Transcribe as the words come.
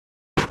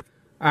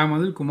I'm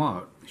Anil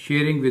Kumar,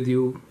 sharing with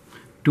you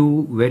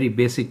two very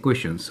basic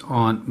questions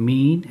on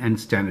mean and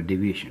standard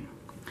deviation.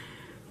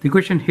 The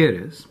question here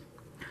is,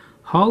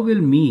 how will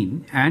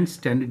mean and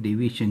standard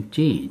deviation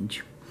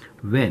change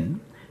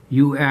when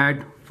you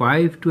add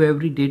 5 to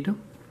every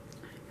datum?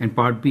 And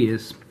part B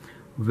is,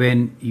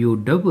 when you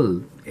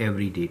double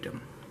every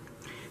datum.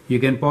 You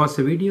can pause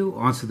the video,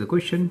 answer the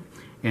question,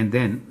 and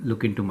then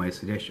look into my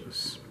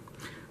suggestions.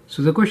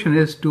 So the question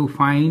is to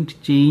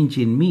find change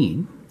in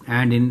mean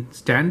and in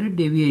standard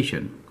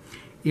deviation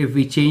if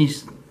we change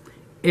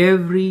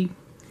every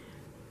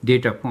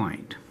data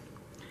point.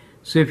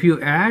 So if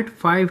you add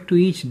 5 to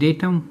each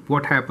datum,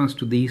 what happens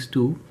to these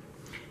two?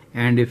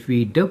 And if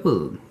we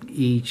double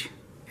each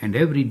and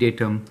every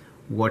datum,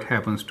 what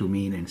happens to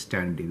mean and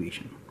standard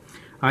deviation?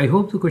 I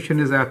hope the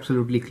question is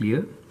absolutely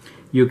clear.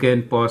 You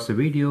can pause the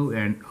video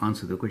and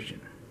answer the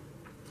question.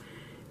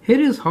 Here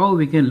is how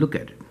we can look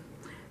at it.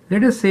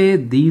 Let us say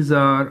these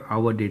are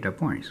our data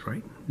points,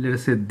 right? Let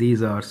us say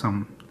these are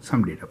some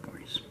data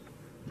points.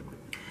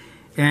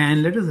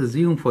 And let us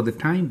assume for the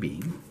time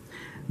being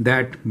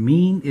that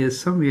mean is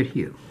somewhere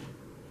here.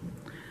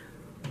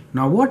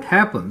 Now what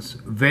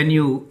happens when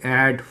you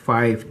add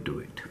 5 to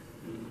it?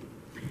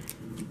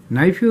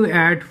 Now if you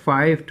add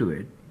 5 to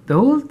it, the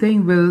whole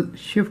thing will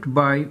shift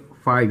by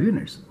 5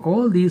 units.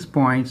 All these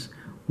points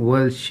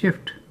will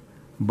shift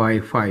by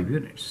 5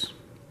 units.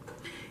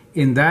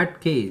 In that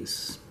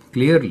case,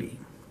 clearly,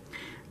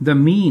 the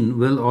mean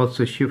will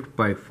also shift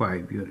by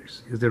 5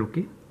 units. Is that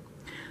okay?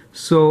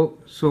 So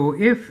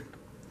if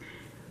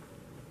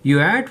you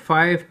add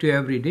 5 to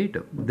every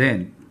datum,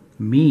 then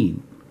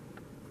mean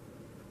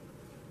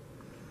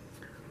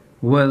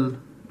will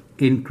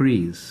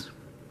increase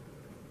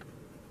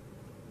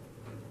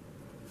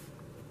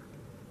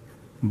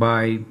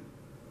by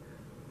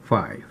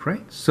 5,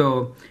 right?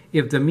 So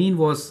if the mean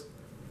was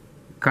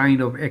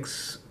kind of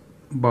x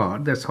bar,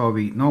 that's how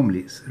we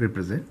normally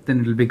represent,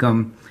 then it will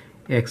become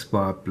x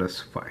bar plus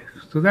 5.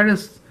 So that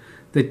is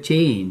the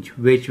change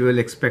which we will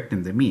expect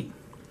in the mean.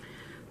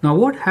 Now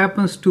what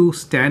happens to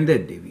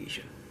standard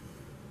deviation?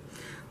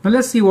 Now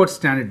let's see what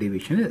standard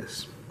deviation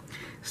is.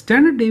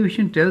 Standard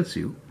deviation tells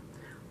you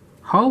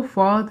how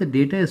far the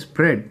data is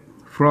spread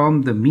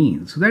from the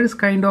mean. So that is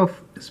kind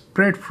of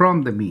spread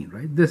from the mean,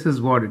 right? This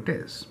is what it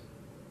is.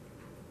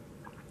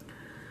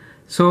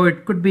 So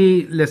it could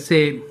be, let's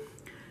say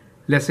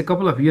a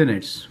couple of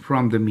units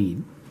from the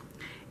mean.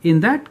 In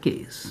that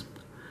case,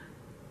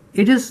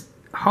 it is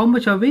how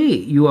much away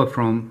you are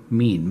from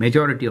mean,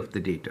 majority of the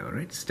data,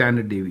 right?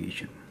 Standard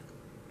deviation.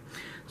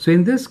 So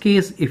in this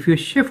case, if you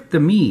shift the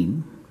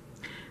mean,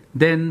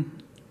 then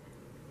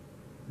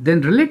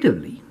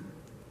relatively,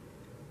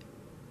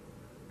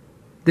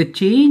 the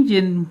change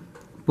in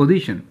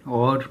position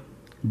or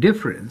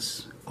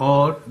difference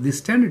or the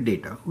standard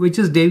data, which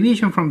is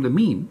deviation from the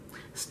mean,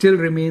 still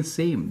remains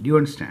same. Do you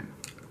understand?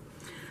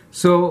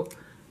 So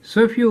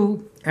if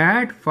you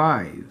add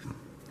 5,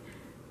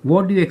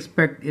 what do you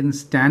expect in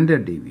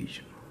standard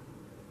deviation?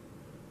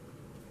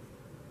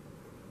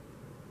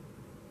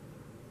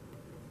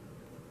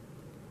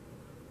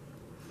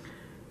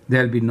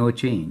 There will be no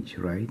change,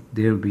 right?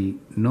 There will be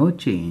no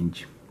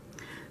change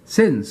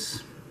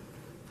since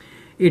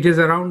it is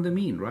around the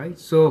mean, right?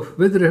 So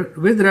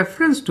with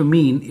reference to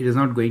mean, it is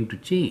not going to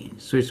change.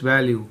 So its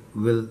value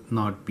will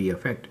not be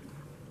affected.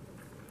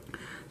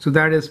 So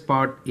that is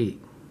part A.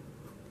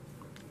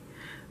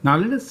 Now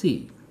let us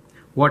see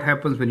what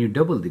happens when you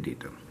double the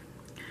data.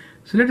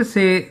 So let us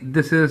say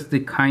this is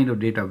the kind of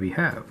data we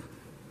have.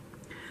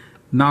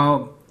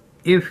 Now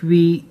if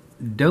we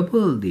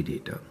double the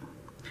data,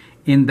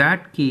 in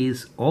that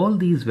case all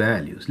these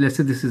values, let's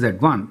say this is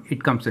at 1,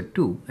 it comes at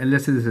 2, and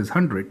let's say this is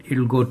 100, it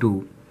will go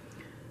to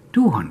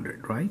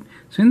 200, right?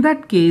 So in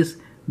that case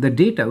the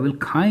data will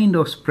kind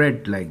of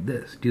spread like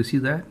this. Do you see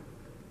that?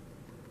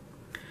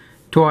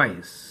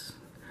 Twice.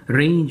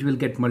 Range will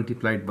get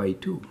multiplied by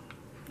 2,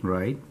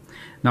 right?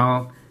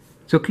 Now,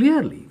 so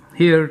clearly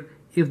here,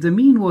 if the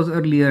mean was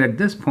earlier at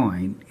this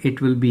point,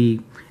 it will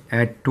be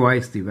at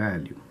twice the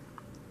value,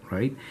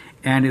 right?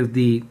 And if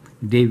the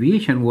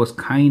deviation was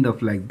kind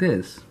of like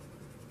this,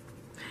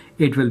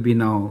 it will be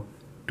now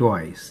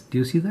twice. Do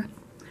you see that?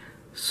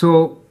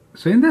 So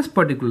in this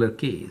particular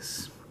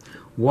case,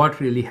 what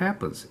really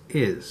happens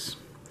is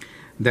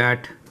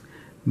that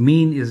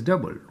mean is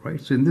doubled,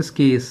 right? So in this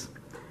case,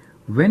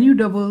 when you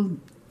double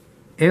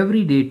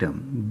every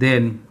datum,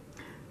 then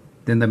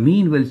the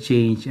mean will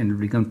change and will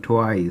become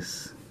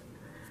twice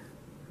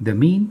the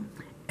mean,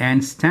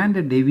 and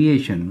standard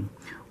deviation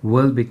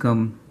will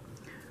become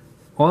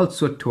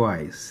also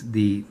twice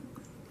the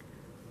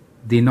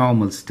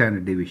normal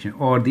standard deviation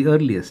or the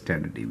earliest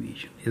standard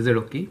deviation. Is that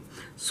okay?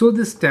 So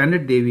the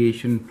standard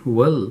deviation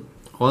will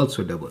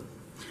also double.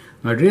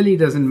 Now it really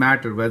doesn't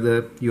matter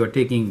whether you are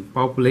taking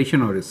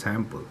population or a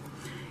sample.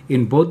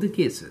 In both the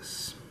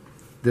cases,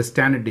 the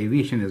standard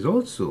deviation is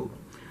also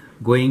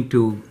going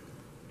to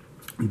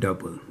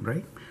double,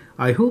 right?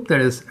 I hope that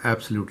is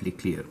absolutely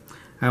clear.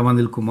 I'm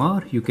Anil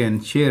Kumar. You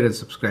can share and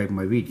subscribe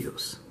my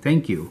videos.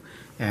 Thank you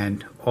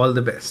and all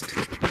the best.